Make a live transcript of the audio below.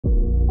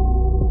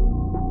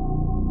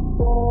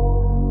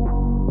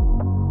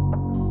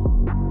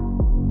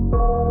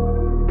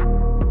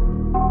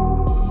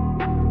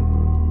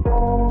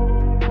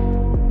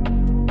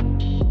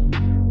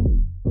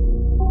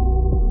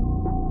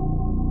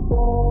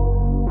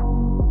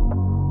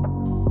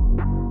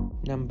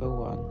number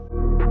 1.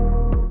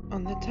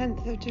 On the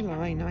 10th of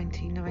July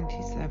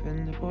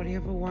 1997, the body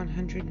of a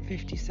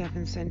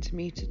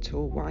 157cm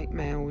tall white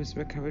male was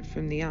recovered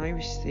from the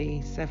Irish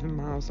Sea 7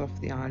 miles off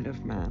the Isle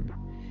of Man.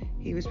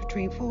 He was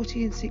between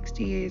 40 and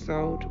 60 years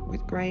old,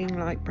 with greying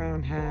light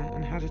brown hair,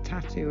 and had a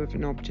tattoo of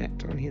an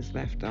object on his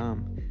left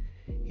arm.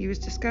 He was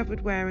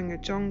discovered wearing a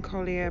John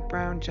Collier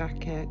brown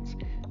jacket,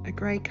 a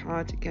grey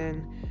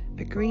cardigan,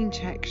 a green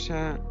check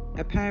shirt,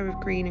 a pair of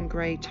green and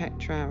grey check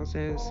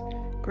trousers,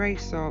 grey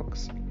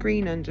socks,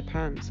 green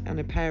underpants, and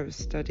a pair of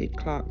studded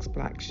Clark's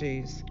black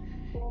shoes.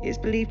 It is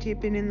believed he had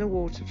been in the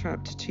water for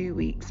up to 2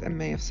 weeks and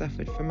may have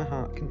suffered from a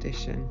heart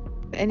condition.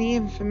 For any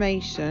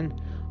information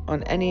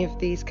on any of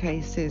these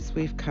cases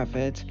we've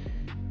covered,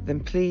 then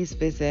please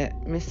visit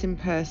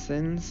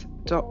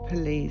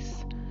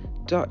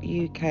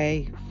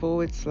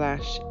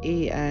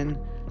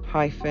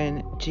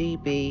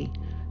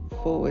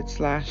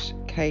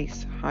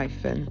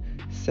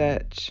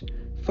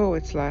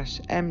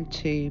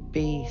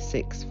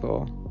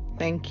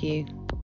Thank you.